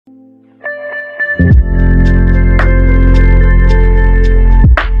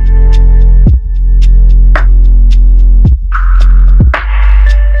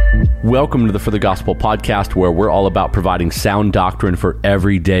Welcome to the For the Gospel podcast, where we're all about providing sound doctrine for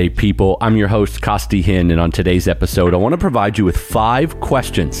everyday people. I'm your host, Costi Hinn, and on today's episode, I want to provide you with 5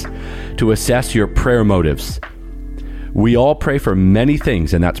 questions to assess your prayer motives. We all pray for many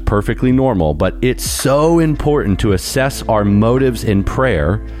things, and that's perfectly normal, but it's so important to assess our motives in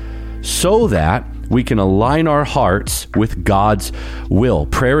prayer so that we can align our hearts with God's will.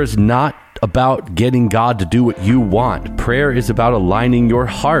 Prayer is not about getting God to do what you want. Prayer is about aligning your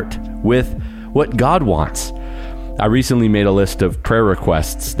heart with what God wants. I recently made a list of prayer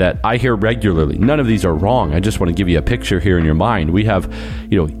requests that I hear regularly. None of these are wrong. I just want to give you a picture here in your mind. We have,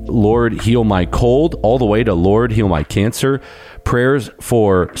 Lord, heal my cold, all the way to Lord, heal my cancer. Prayers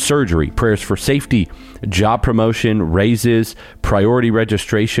for surgery, prayers for safety, job promotion, raises, priority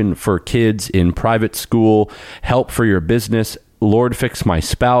registration for kids in private school, help for your business. Lord, fix my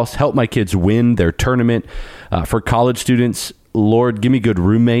spouse, help my kids win their tournament. For college students, Lord, give me good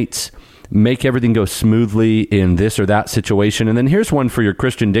roommates, make everything go smoothly in this or that situation. And then here's one for your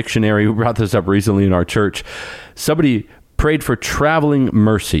Christian dictionary. We brought this up recently in our church. Somebody prayed for traveling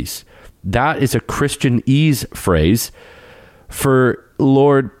mercies. That is a Christianese phrase for,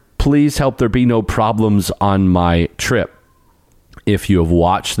 Lord, please help there be no problems on my trip. If you have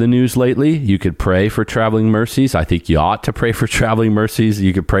watched the news lately, you could pray for traveling mercies. I think you ought to pray for traveling mercies.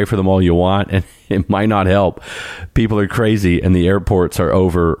 You could pray for them all you want, and it might not help. People are crazy and the airports are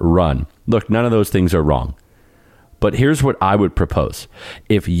overrun. Look, none of those things are wrong. But here's what I would propose.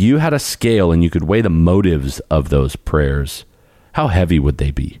 If you had a scale and you could weigh the motives of those prayers, how heavy would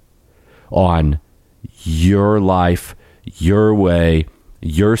they be on your life, your way,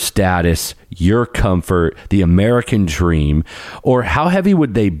 your status, your comfort, the American dream, or how heavy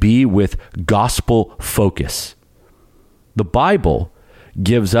would they be with gospel focus? The Bible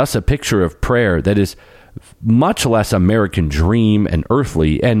gives us a picture of prayer that is much less American dream and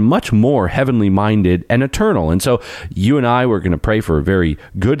earthly and much more heavenly minded and eternal. And so you and I were going to pray for very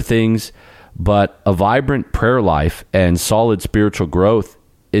good things, but a vibrant prayer life and solid spiritual growth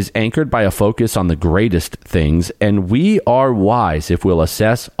is anchored by a focus on the greatest things, and we are wise if we'll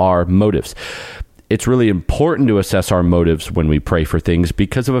assess our motives. It's really important to assess our motives when we pray for things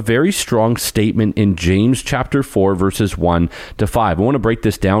because of a very strong statement in James chapter 4, verses 1 to 5. I want to break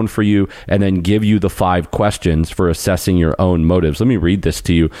this down for you and then give you the 5 questions for assessing your own motives. Let me read this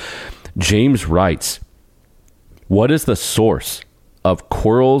to you. James writes, "What is the source of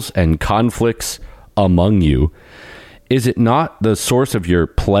quarrels and conflicts among you? Is it not the source of your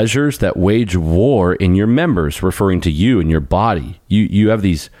pleasures that wage war in your members?" Referring to you and your body. You have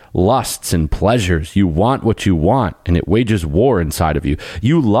these lusts and pleasures. You want what you want, and it wages war inside of you.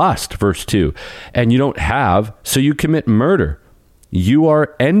 You lust, verse 2, and you don't have, so you commit murder. You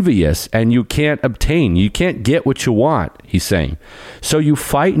are envious, and you can't obtain. You can't get what you want, he's saying. So you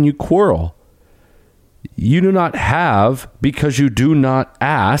fight and you quarrel. You do not have because you do not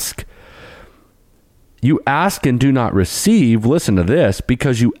ask. You ask and do not receive, listen to this,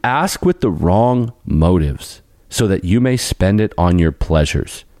 because you ask with the wrong motives, so that you may spend it on your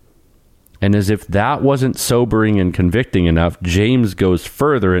pleasures. And as if that wasn't sobering and convicting enough, James goes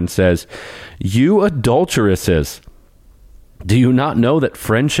further and says, "You adulteresses, do you not know that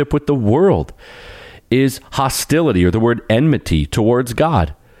friendship with the world is hostility," or the word enmity, towards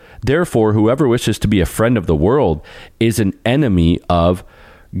God? Therefore, whoever wishes to be a friend of the world is an enemy of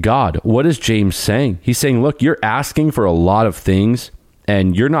God. What is James saying? He's saying, look, you're asking for a lot of things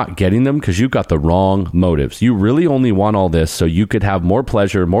and you're not getting them because you've got the wrong motives. You really only want all this so you could have more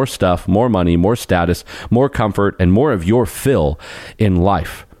pleasure, more stuff, more money, more status, more comfort, and more of your fill in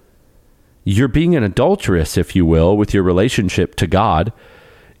life. You're being an adulteress, if you will, with your relationship to God.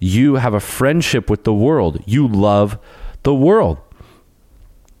 You have a friendship with the world. You love the world.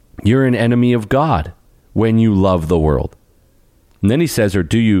 You're an enemy of God when you love the world. And then he says, "Or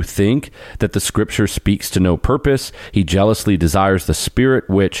do you think that the scripture speaks to no purpose? He jealously desires the spirit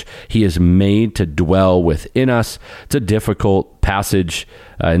which he has made to dwell within us." It's a difficult passage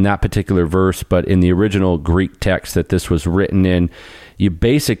in that particular verse, but in the original Greek text that this was written in, you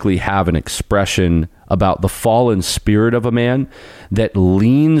basically have an expression about the fallen spirit of a man that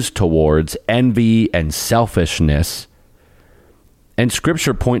leans towards envy and selfishness. And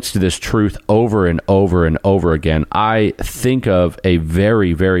Scripture points to this truth over and over and over again. I think of a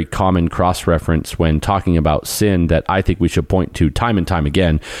very, very common cross-reference when talking about sin that I think we should point to time and time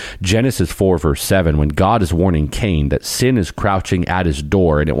again. Genesis 4, verse 7, when God is warning Cain that sin is crouching at his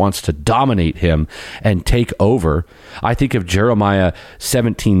door and it wants to dominate him and take over. I think of Jeremiah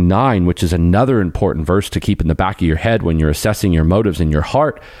 17:9, which is another important verse to keep in the back of your head when you're assessing your motives in your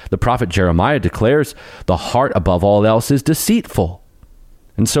heart. The prophet Jeremiah declares, "The heart above all else is deceitful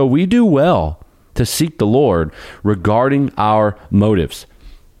And so we do well to seek the Lord regarding our motives.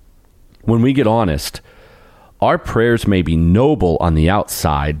 When we get honest, our prayers may be noble on the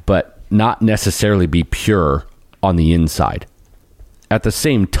outside, but not necessarily be pure on the inside. At the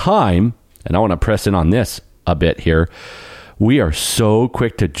same time, and I want to press in on this a bit here, we are so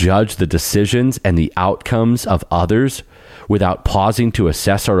quick to judge the decisions and the outcomes of others without pausing to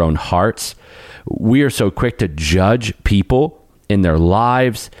assess our own hearts. We are so quick to judge people in their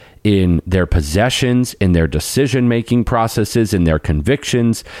lives, in their possessions, in their decision-making processes, in their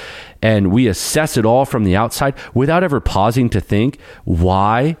convictions, and we assess it all from the outside without ever pausing to think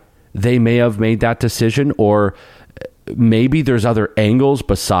why they may have made that decision, or maybe there's other angles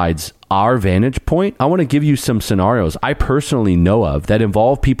besides our vantage point. I want to give you some scenarios I personally know of that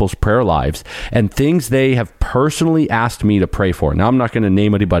involve people's prayer lives and things they have personally asked me to pray for. Now, I'm not going to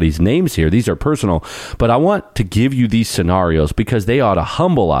name anybody's names here. These are personal, but I want to give you these scenarios because they ought to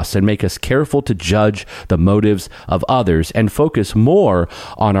humble us and make us careful to judge the motives of others and focus more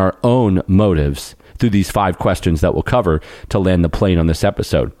on our own motives through these 5 questions that we'll cover to land the plane on this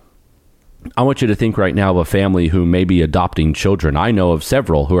episode. I want you to think right now of a family who may be adopting children. I know of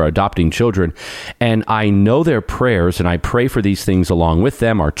several who are adopting children, and I know their prayers, and I pray for these things along with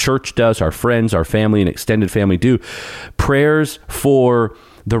them. Our church does, our friends, our family, and extended family do. Prayers for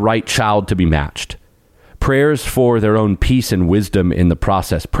the right child to be matched. Prayers for their own peace and wisdom in the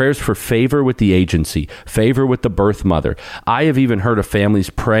process. Prayers for favor with the agency, favor with the birth mother. I have even heard of families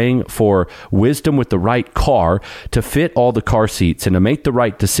praying for wisdom with the right car to fit all the car seats and to make the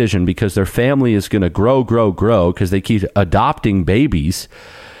right decision because their family is going to grow because they keep adopting babies.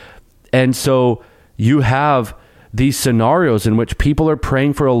 And so you have these scenarios in which people are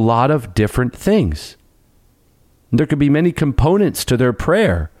praying for a lot of different things. There could be many components to their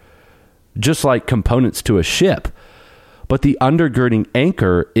prayer, just like components to a ship. But the undergirding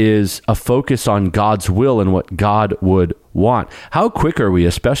anchor is a focus on God's will and what God would want. How quick are we,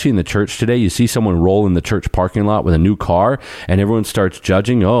 especially in the church today? You see someone roll in the church parking lot with a new car and everyone starts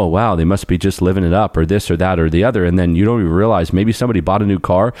judging, oh, wow, they must be just living it up or this or that or the other. And then you don't even realize maybe somebody bought a new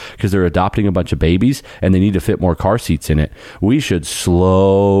car because they're adopting a bunch of babies and they need to fit more car seats in it. We should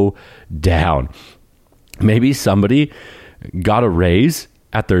slow down. Maybe somebody got a raise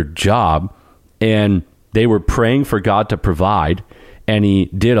at their job and they were praying for God to provide, and he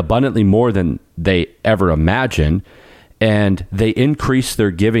did abundantly more than they ever imagined, and they increased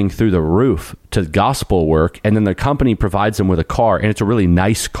their giving through the roof to gospel work, and then the company provides them with a car, and it's a really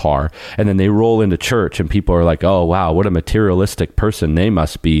nice car, and then they roll into church and people are like, oh wow, what a materialistic person they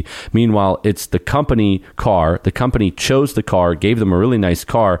must be. Meanwhile, it's the company car. The company chose the car, gave them a really nice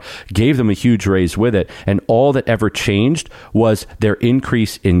car, gave them a huge raise with it, and all that ever changed was their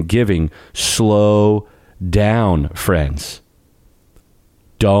increase in giving. Slow down, friends.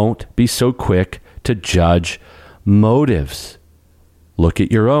 Don't be so quick to judge motives. Look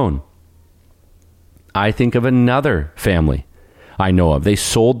at your own. I think of another family I know of. They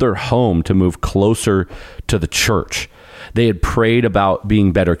sold their home to move closer to the church. They had prayed about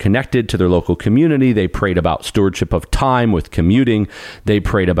being better connected to their local community. They prayed about stewardship of time with commuting. They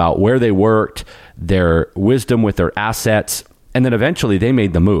prayed about where they worked, their wisdom with their assets. And then eventually they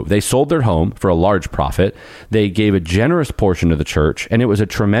made the move. They sold their home for a large profit. They gave a generous portion to the church, and it was a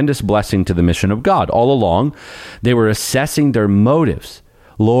tremendous blessing to the mission of God. All along, they were assessing their motives.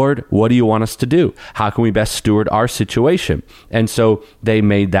 Lord, what do you want us to do? How can we best steward our situation? And so they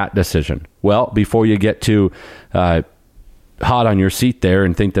made that decision. Well, before you get too hot on your seat there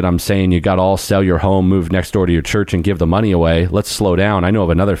and think that I'm saying you got to all sell your home, move next door to your church, and give the money away, let's slow down. I know of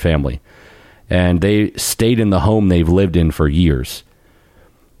another family, and they stayed in the home they've lived in for years.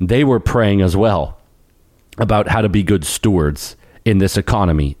 They were praying as well about how to be good stewards in this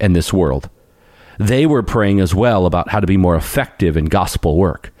economy and this world. They were praying as well about how to be more effective in gospel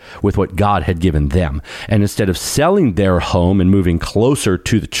work with what God had given them. And instead of selling their home and moving closer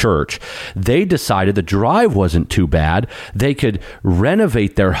to the church, they decided the drive wasn't too bad. They could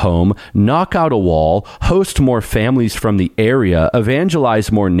renovate their home, knock out a wall, host more families from the area,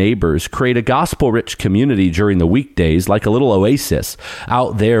 evangelize more neighbors, create a gospel-rich community during the weekdays, like a little oasis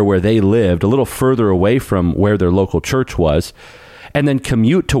out there where they lived, a little further away from where their local church was, and then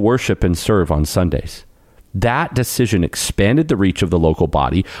commute to worship and serve on Sundays. That decision expanded the reach of the local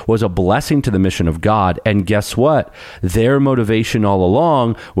body, was a blessing to the mission of God, and guess what? Their motivation all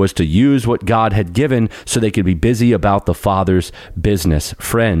along was to use what God had given so they could be busy about the Father's business.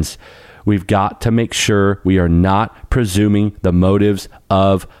 Friends, we've got to make sure we are not presuming the motives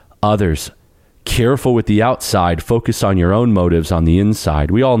of others. Careful with the outside, focus on your own motives on the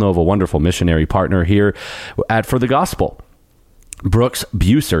inside. We all know of a wonderful missionary partner here at For the Gospel. Brooks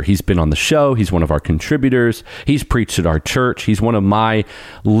Buser, he's been on the show. He's one of our contributors. He's preached at our church. He's one of my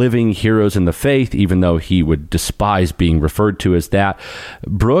living heroes in the faith, even though he would despise being referred to as that.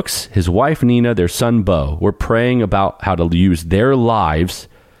 Brooks, his wife Nina, their son Bo, were praying about how to use their lives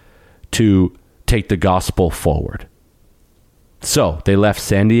to take the gospel forward. So they left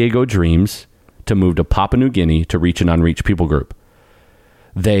San Diego Dreams to move to Papua New Guinea to reach an unreached people group.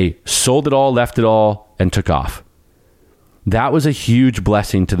 They sold it all, left it all, and took off. That was a huge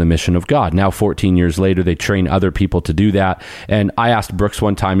blessing to the mission of God. Now, 14 years later, they train other people to do that. And I asked Brooks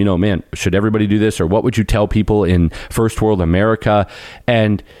one time, man, should everybody do this? Or what would you tell people in first world America?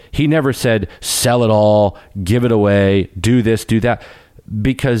 And he never said, sell it all, give it away, do this, do that.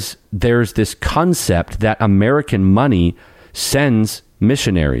 Because there's this concept that American money sends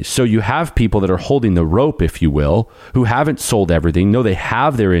missionaries. So you have people that are holding the rope, if you will, who haven't sold everything. No, they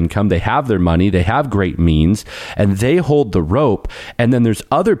have their income, they have their money, they have great means, and they hold the rope. And then there's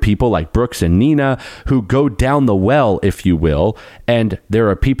other people like Brooks and Nina who go down the well, if you will. And there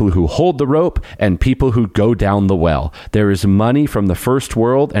are people who hold the rope and people who go down the well. There is money from the first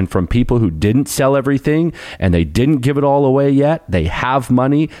world and from people who didn't sell everything and they didn't give it all away yet. They have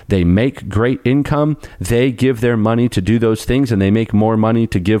money. They make great income. They give their money to do those things and they make more money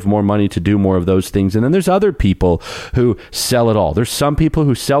to give more money to do more of those things. And then there's other people who sell it all. There's some people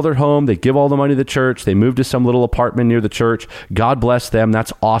who sell their home. They give all the money to the church. They move to some little apartment near the church. God bless them.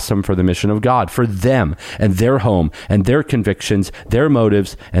 That's awesome for the mission of God, for them and their home and their convictions, their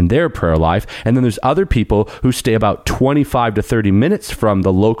motives and their prayer life. And then there's other people who stay about 25 to 30 minutes from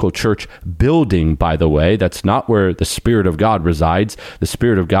the local church building, by the way. That's not where the Spirit of God resides. The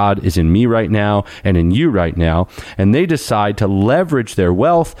Spirit of God is in me right now and in you right now. And they decide to leverage their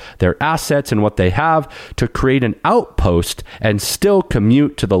wealth, their assets, and what they have to create an outpost and still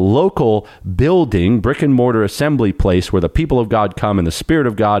commute to the local building, brick and mortar assembly place where the people of God come and the Spirit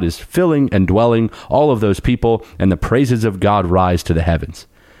of God is filling and dwelling all of those people, and the praises of God rise to the heavens.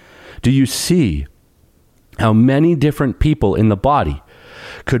 Do you see how many different people in the body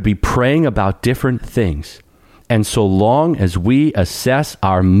could be praying about different things? And so long as we assess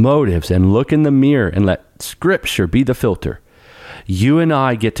our motives and look in the mirror and let Scripture be the filter, you and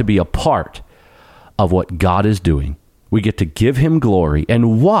I get to be a part of what God is doing. We get to give him glory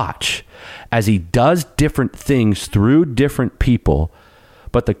and watch as he does different things through different people.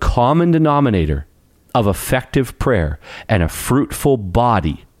 But the common denominator of effective prayer and a fruitful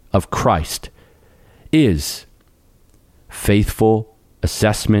body of Christ is faithful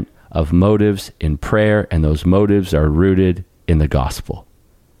assessment of motives in prayer, and those motives are rooted in the gospel.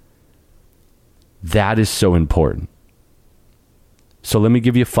 That is so important. So let me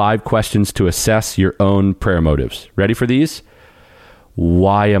give you 5 questions to assess your own prayer motives. Ready for these?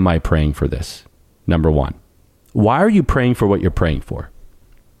 Why am I praying for this? Number 1, why are you praying for what you're praying for?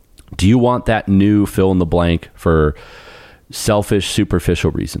 Do you want that new fill in the blank for selfish,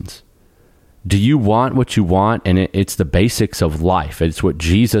 superficial reasons? Do you want what you want? And it's the basics of life. It's what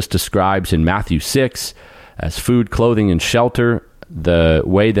Jesus describes in Matthew 6 as food, clothing, and shelter. The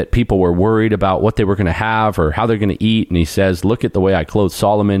way that people were worried about what they were going to have or how they're going to eat. And he says, look at the way I clothed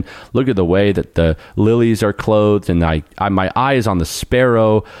Solomon. Look at the way that the lilies are clothed. And my eye is on the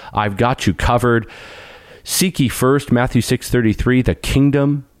sparrow. I've got you covered. Seek ye first, Matthew 6:33, the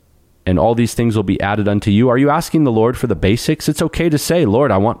kingdom, and all these things will be added unto you. Are you asking the Lord for the basics? It's okay to say,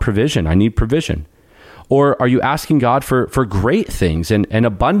 Lord, I want provision. I need provision. Or are you asking God for great things and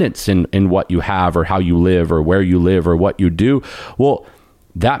abundance in what you have or how you live or where you live or what you do? Well,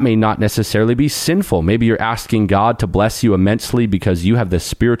 that may not necessarily be sinful. Maybe you're asking God to bless you immensely because you have the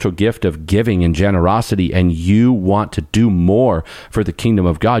spiritual gift of giving and generosity and you want to do more for the kingdom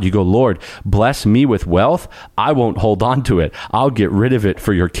of God. You go, Lord, bless me with wealth. I won't hold on to it. I'll get rid of it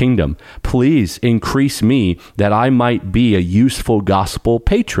for your kingdom. Please increase me that I might be a useful gospel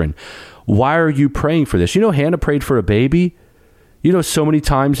patron. Why are you praying for this? Hannah prayed for a baby. So many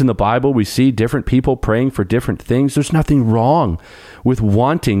times in the Bible, we see different people praying for different things. There's nothing wrong with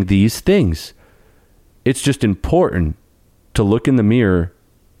wanting these things. It's just important to look in the mirror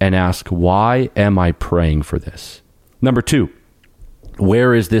and ask, why am I praying for this? Number 2,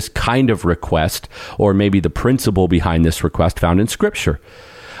 where is this kind of request, or maybe the principle behind this request, found in Scripture?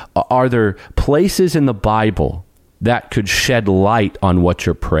 Are there places in the Bible that could shed light on what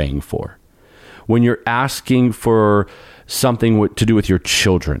you're praying for? When you're asking for something to do with your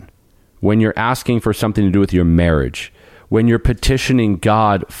children, when you're asking for something to do with your marriage, when you're petitioning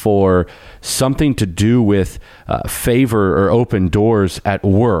God for something to do with favor or open doors at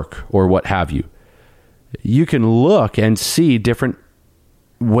work or what have you, you can look and see different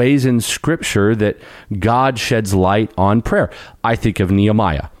ways in Scripture that God sheds light on prayer. I think of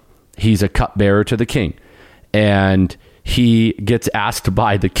Nehemiah. He's a cupbearer to the king, and he gets asked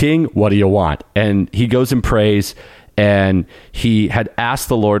by the king, what do you want? And he goes and prays, and he had asked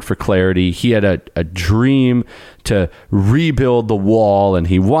the Lord for clarity. He had a dream to rebuild the wall, and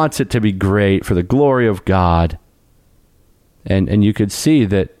he wants it to be great for the glory of God. And you could see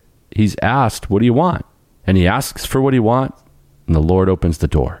that he's asked, what do you want? And he asks for what he wants, and the Lord opens the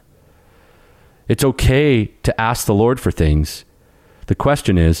door. It's okay to ask the Lord for things. The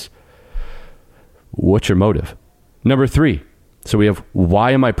question is, what's your motive? Number 3, so we have,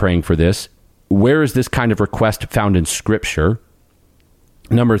 why am I praying for this? Where is this kind of request found in Scripture?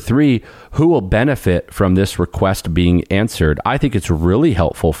 Number 3, who will benefit from this request being answered? I think it's really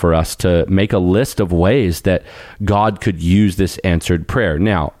helpful for us to make a list of ways that God could use this answered prayer.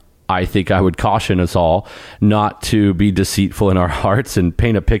 Now, I think I would caution us all not to be deceitful in our hearts and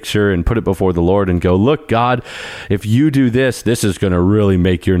paint a picture and put it before the Lord and go, look, God, if you do this, this is going to really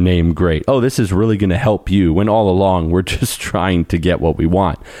make your name great. Oh, this is really going to help you, when all along we're just trying to get what we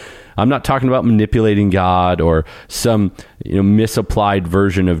want. I'm not talking about manipulating God or some misapplied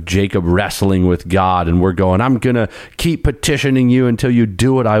version of Jacob wrestling with God and we're going, I'm going to keep petitioning you until you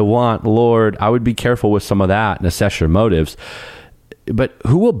do what I want, Lord. I would be careful with some of that and assess your motives. But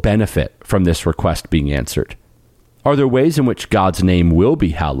who will benefit from this request being answered? Are there ways in which God's name will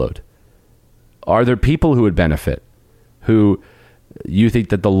be hallowed? Are there people who would benefit, who you think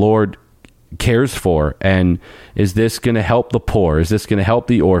that the Lord cares for? And is this going to help the poor? Is this going to help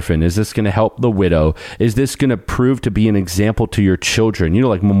the orphan? Is this going to help the widow? Is this going to prove to be an example to your children?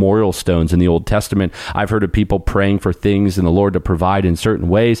 Like memorial stones in the Old Testament. I've heard of people praying for things in the Lord to provide in certain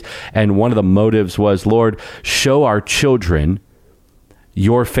ways. And one of the motives was, Lord, show our children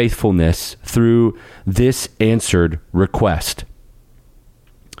your faithfulness through this answered request.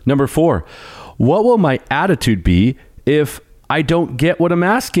 Number 4, what will my attitude be if I don't get what I'm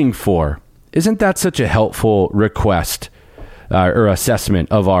asking for? Isn't that such a helpful request or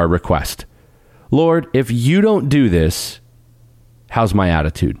assessment of our request? Lord, if you don't do this, how's my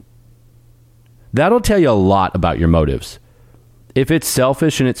attitude? That'll tell you a lot about your motives. If it's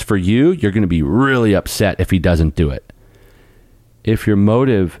selfish and it's for you, you're going to be really upset if he doesn't do it. If your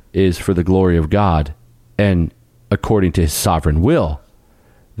motive is for the glory of God and according to his sovereign will,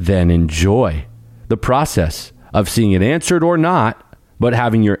 then enjoy the process of seeing it answered or not, but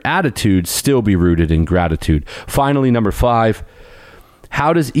having your attitude still be rooted in gratitude. Finally, number 5,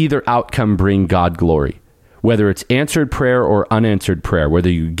 how does either outcome bring God glory? Whether it's answered prayer or unanswered prayer,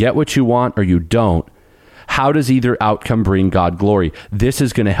 whether you get what you want or you don't, how does either outcome bring God glory? This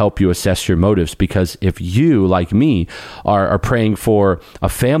is going to help you assess your motives, because if you, like me, are praying for a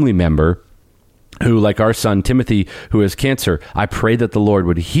family member who, like our son Timothy, who has cancer, I pray that the Lord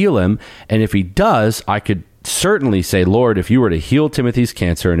would heal him. And if he does, I could certainly say, Lord, if you were to heal Timothy's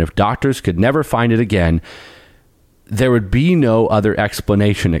cancer and if doctors could never find it again, there would be no other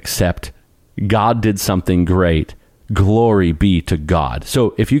explanation except God did something great. Glory be to God.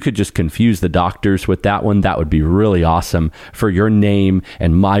 So if you could just confuse the doctors with that one, that would be really awesome for your name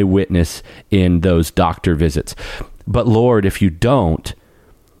and my witness in those doctor visits. But Lord, if you don't,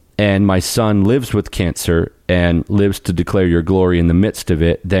 and my son lives with cancer and lives to declare your glory in the midst of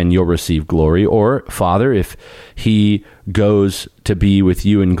it, then you'll receive glory. Or Father, if he goes to be with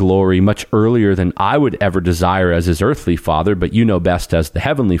you in glory much earlier than I would ever desire as his earthly father, but you know best as the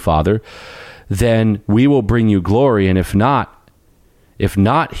heavenly Father, then we will bring you glory. And if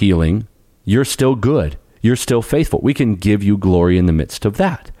not healing, you're still good. You're still faithful. We can give you glory in the midst of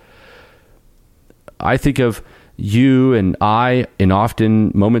that. I think of you and I, in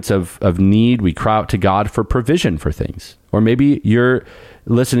often moments of need, we cry out to God for provision for things. Or maybe you're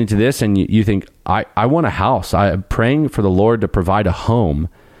listening to this and you think, I want a house. I'm praying for the Lord to provide a home.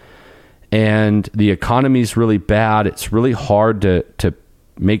 And the economy is really bad. It's really hard to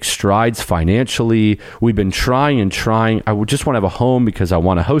make strides financially. We've been trying and trying. I would just want to have a home because I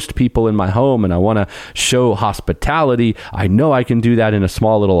want to host people in my home and I want to show hospitality. I know I can do that in a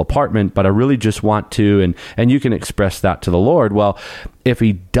small little apartment, but I really just want to. And you can express that to the Lord. Well, if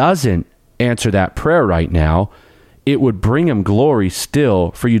he doesn't answer that prayer right now, it would bring him glory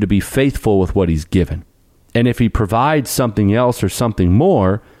still for you to be faithful with what he's given. And if he provides something else or something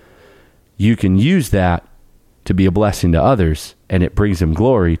more, you can use that to be a blessing to others, and it brings him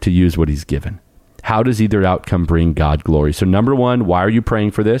glory to use what he's given. How does either outcome bring God glory? So number 1, why are you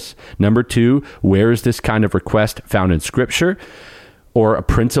praying for this? Number 2, where is this kind of request found in Scripture or a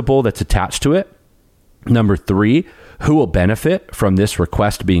principle that's attached to it? Number 3, who will benefit from this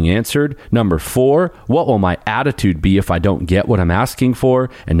request being answered? Number 4, what will my attitude be if I don't get what I'm asking for?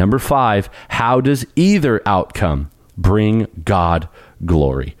 And number 5, how does either outcome bring God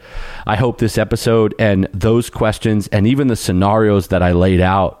glory? I hope this episode and those questions and even the scenarios that I laid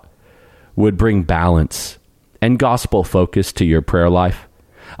out would bring balance and gospel focus to your prayer life.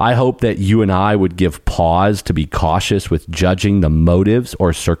 I hope that you and I would give pause to be cautious with judging the motives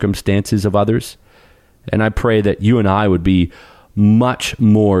or circumstances of others. And I pray that you and I would be much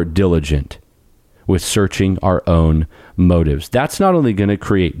more diligent with searching our own motives. That's not only going to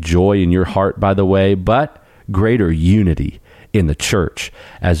create joy in your heart, by the way, but greater unity in the church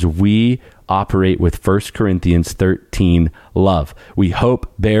as we operate with 1 Corinthians 13 love. We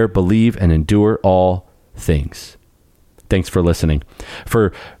hope, bear, believe, and endure all things. Thanks for listening.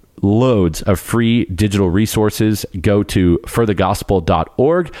 For loads of free digital resources, go to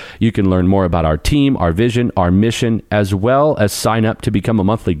forthegospel.org. You can learn more about our team, our vision, our mission, as well as sign up to become a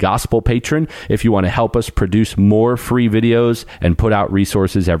monthly gospel patron if you want to help us produce more free videos and put out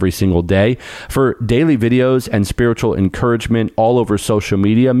resources every single day. For daily videos and spiritual encouragement all over social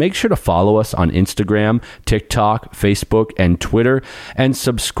media, make sure to follow us on Instagram, TikTok, Facebook, and Twitter, and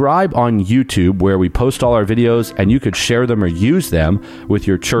subscribe on YouTube, where we post all our videos and you could share them or use them with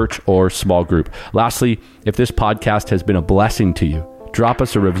your church or small group. Lastly, if this podcast has been a blessing to you, drop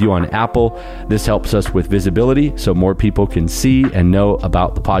us a review on Apple. This helps us with visibility so more people can see and know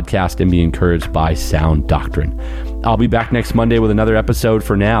about the podcast and be encouraged by sound doctrine. I'll be back next Monday with another episode.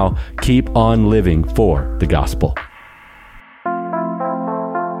 For now, keep on living for the gospel.